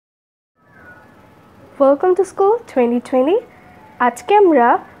Welcome to School 2020. আজকে আমরা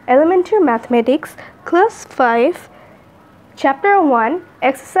Elementary Mathematics Class 5 Chapter 1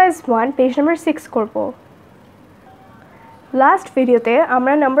 Exercise 1 Page number 6 করব। Last ভিডিওতে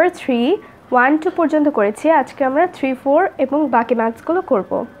আমরা নাম্বার 3 1 2 পর্যন্ত করেছি। আজকে আমরা 3 4 এবং বাকি ম্যাথসগুলো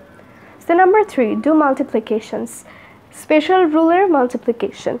করব। So number 3 do multiplications. Special ruler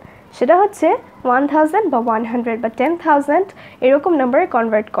multiplication সেটা হচ্ছে 1000 বা 100 বা 10000 এরকম নম্বরে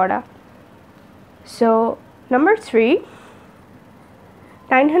কনভার্ট করা। So number 3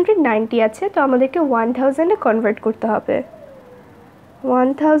 990 আছে, তো আমাদেরকে 1000 এ কনভার্ট করতে হবে।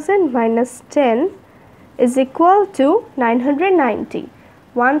 1000 minus 10 is equal to 990.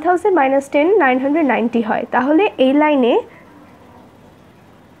 1000 minus 10 990 হয়, তাহলে এই লাইনে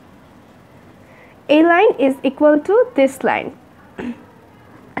A line is equal to this line.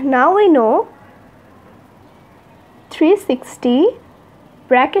 Now we know 360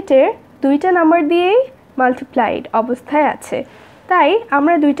 ব্র্যাকেটের দুইটা নাম্বার দিয়েই মাল্টিপ্লাইড অবস্থায় আছে, তাই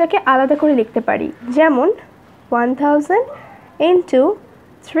আমরা দুইটাকে আলাদা করে লিখতে পারি। যেমন 1000 into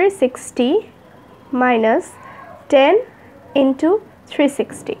 360 minus 10 into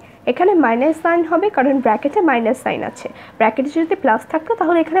 360। এখানে মাইনাস সাইন হবে কারণ ব্র্যাকেটে মাইনাস সাইন আছে। ব্র্যাকেটে যদি প্লাস থাকতো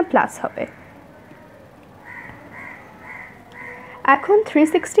তাহলে এখানে প্লাস হবে। এখন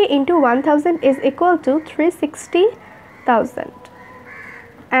 360 into 1000 is equal to 360,000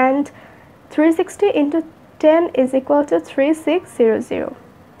 and 360 into 10 is equal to 3600.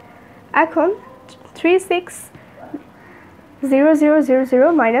 এখন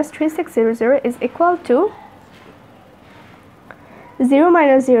 360000 minus 3600 is equal to 0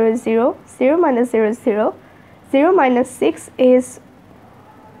 minus 0 is 0, 0 minus 0 is 0, 0 minus 6 is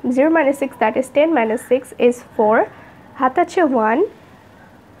 0 minus 6, that is 10 minus 6 is 4, হাতে আছে 1,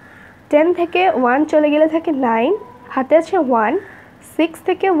 10 থেকে 1 চলে গেলে থাকে 9, হাতে আছে 1, 6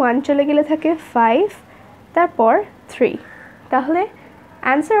 থেকে 1 চলে গেলে থাকে 5, তারপর 3, তাহলে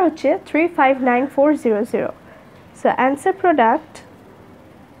অ্যান্সার হচ্ছে 359400। So answer product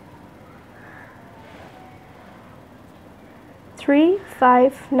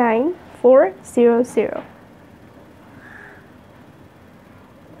 359400।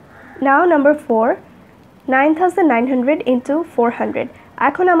 Now number 4 9900 into 400।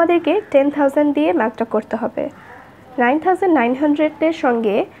 এখন আমাদেরকে 10000 দিয়ে ম্যাথটা করতে হবে। 9900 এর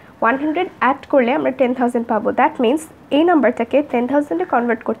সঙ্গে 100 অ্যাড করলে আমরা 10000 পাবো। দ্যাট মিন্স এই নাম্বারটাকে 10000 এ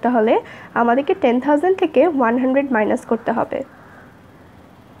কনভার্ট করতে হলে আমাদেরকে 10000 থেকে 100 মাইনাস করতে হবে।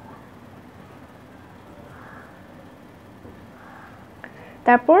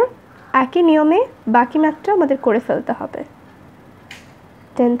 তারপর একই নিয়মে বাকি ম্যাথটা আমাদের করে ফেলতে হবে।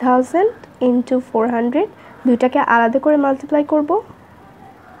 10000 into 400, দুইটাকে আলাদা করে মাল্টিপ্লাই করব।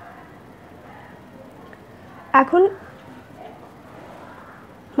 এখন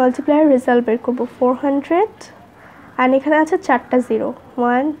মাল্টিপ্লাইয়ের রেজাল্ট বের করব 400 and এখানে আছে চারটা 0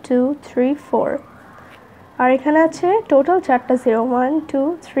 1 2 3 4 আর এখানে আছে টোটাল চারটা 0 1 2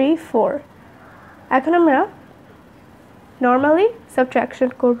 3 4। এখন আমরা নরমালি সাবট্রাকশন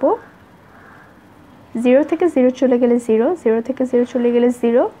করব। 0 থেকে 0 চলে গেলে 0, 0 থেকে 0 চলে গেলে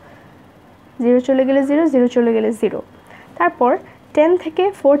 0, 0 চলে গেলে 0, 0 চলে গেলে 0। তারপর 10 থেকে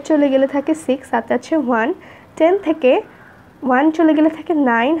 4 চলে গেলে থাকে 6, হাতে আছে 1, 10 থেকে 1 চলে গেলে থাকে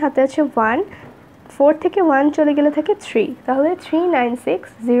 9, হাতে আছে 1, 4 থেকে 1 চলে গেলে থাকে 3, তাহলে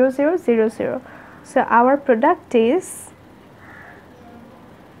 3960000। So our product is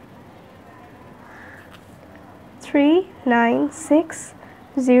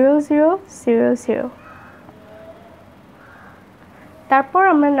 3960000। তারপর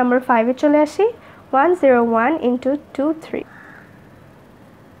আমরা নাম্বার 5 এ চলে আসি। 101 into 23।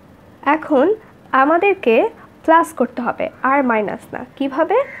 এখন আমাদেরকে প্লাস করতে হবে আর মাইনাস না।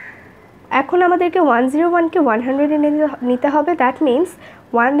 কিভাবে? এখন আমাদেরকে 101 কে 100 এ নিতে হবে। That means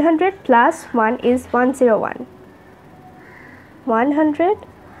 100 plus 1 is 101, 100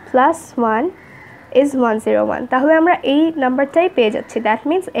 plus 1 is 101। তাহলে আমরা এই নাম্বারটাই পেয়ে যাচ্ছি। দ্যাট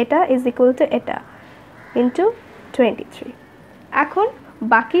মিন্স এটা ইজ ইকুয়াল টু এটা ইন্টু 23। এখন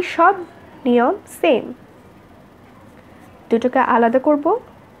বাকি সব নিয়ম সেম, দুটোকে আলাদা করব।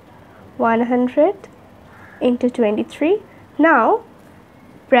 100 into 23। নাও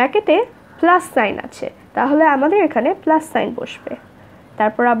ব্র্যাকেটে প্লাস সাইন আছে, তাহলে আমাদের এখানে প্লাস সাইন বসবে।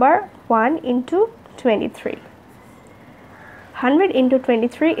 তারপর আবার 1 into 23। 100 into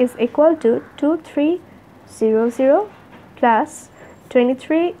 23 is equal to 2300 plus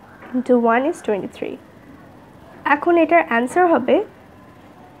 23 into 1 is 23। এখন এটার অ্যান্সার হবে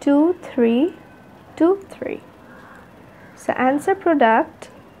 2323। So answer product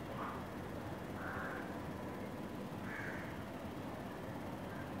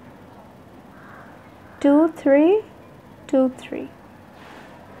 2323। 2323.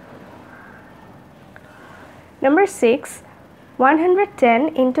 Number 6, 110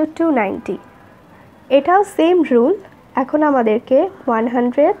 into 290. এটাও সেম রুল। এখন আমাদেরকে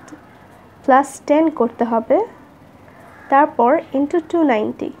 100 প্লাস 10 করতে হবে, তারপর ইন্টু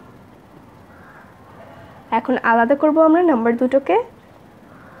 290। এখন আলাদা করব আমরা নাম্বার দুটোকে।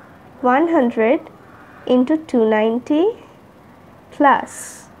 100 into 290 plus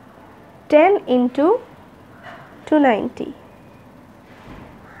 10 into 290।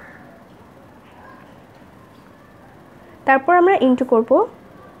 তারপর আমরা ইন্টু করব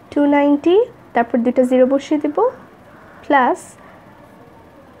 290, তারপর দুটো জিরো বসিয়ে দেব, প্লাস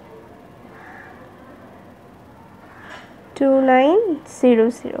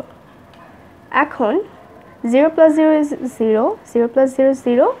 2900। এখন 0 plus 0 is 0, 0 plus 0 is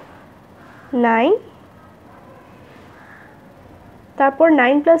 0, 9, তারপর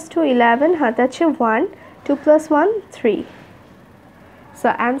 9 plus 2 11, হাতে আছে 1, 2 plus 1 3. So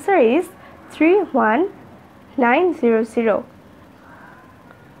answer is 31900.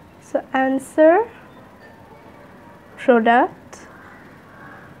 So answer product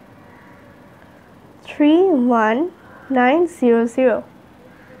 31900.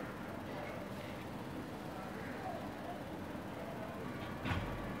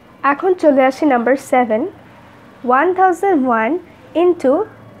 এখন চলে আসি নাম্বার 7, 1001 into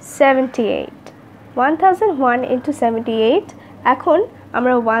 78. 1001 into 78। এখন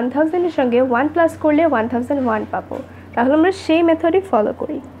আমরা 1000 এর সঙ্গে 1 প্লাস করলে 1001 পাবো, তাহলে আমরা সেই মেথডই ফলো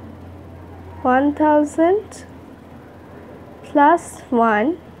করি। 1000 plus 1।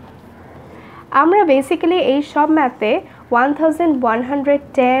 আমরা বেসিক্যালি এই সব ম্যাথে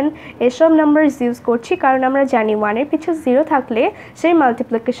 1110 এসব নাম্বারস ইউজ করছি, কারণ আমরা জানি 1 এর পিছু 0 থাকলে সেই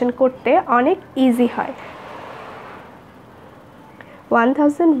মাল্টিপ্লিকেশন করতে অনেক ইজি হয়।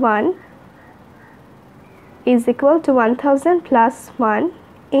 1001 is equal to 1000 plus 1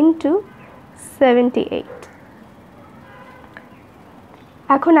 into 78.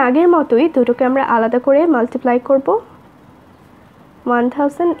 এখন আগের মতোই দুটোকে আমরা আলাদা করে মাল্টিপ্লাই করব।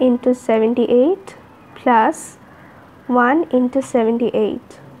 1000 into 78 plus 1 into 78.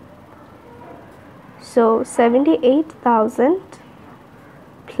 So 78,000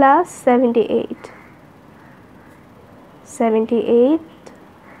 plus 78.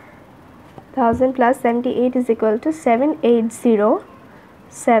 78,000 plus 78 is equal to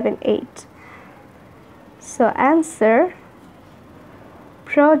 78078. So answer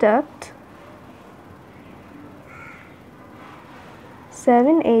product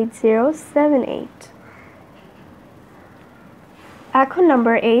 78078. এখন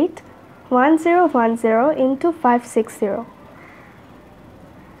number 8, 1010 into 560.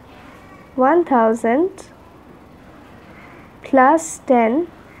 1000 plus 10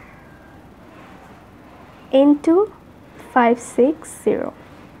 into 560.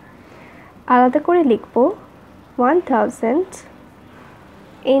 আলাদা করে লিখব 1000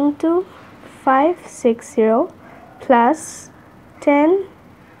 into 560 plus 10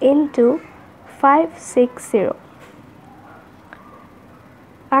 into 560.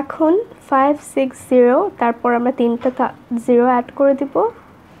 এখন 560, তারপর আমরা তিনটা 0 অ্যাড করে দিব,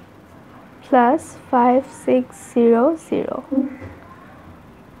 প্লাস 5600।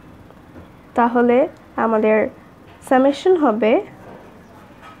 তাহলে আমাদের সামেশন হবে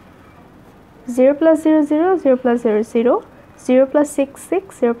 0 plus 0 0, 0 plus 0 0, 0 plus 6 6,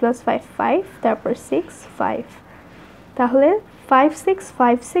 0 plus 5 5, তারপর 6 5। তাহলে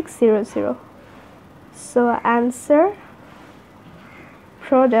 565600. So answer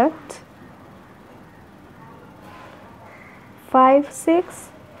product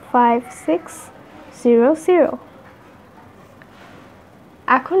 565600.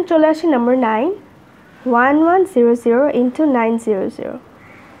 এখন চলে আসি number 9, 1100 into 900.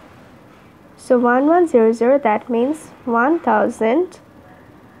 So 1100, that means 1000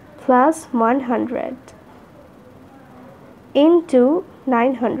 plus 100 into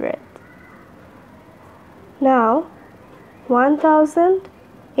 900. Now 1000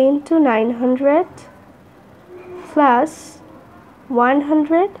 into 900 plus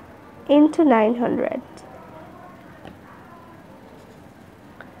 100 into 900.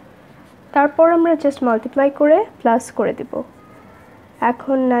 তারপর আমরা জাস্ট মাল্টিপ্লাই করে প্লাস করে দিব।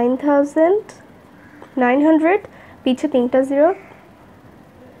 এখন 900 পিছে তিনটা 0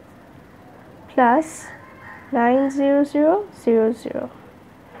 প্লাস 90000।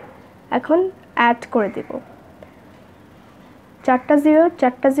 এখন অ্যাড করে দিব, চারটা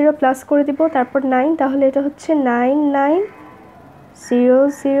 0 প্লাস করে দিব, তারপর 9, তাহলে এটা হচ্ছে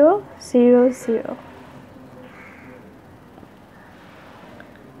 990000।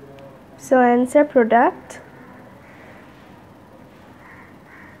 So answer product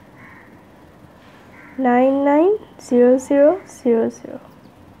 990000.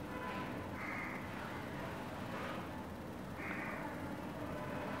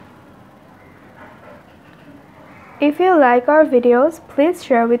 If you like our videos, please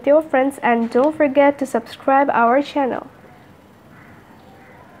share with your friends and don't forget to subscribe our channel.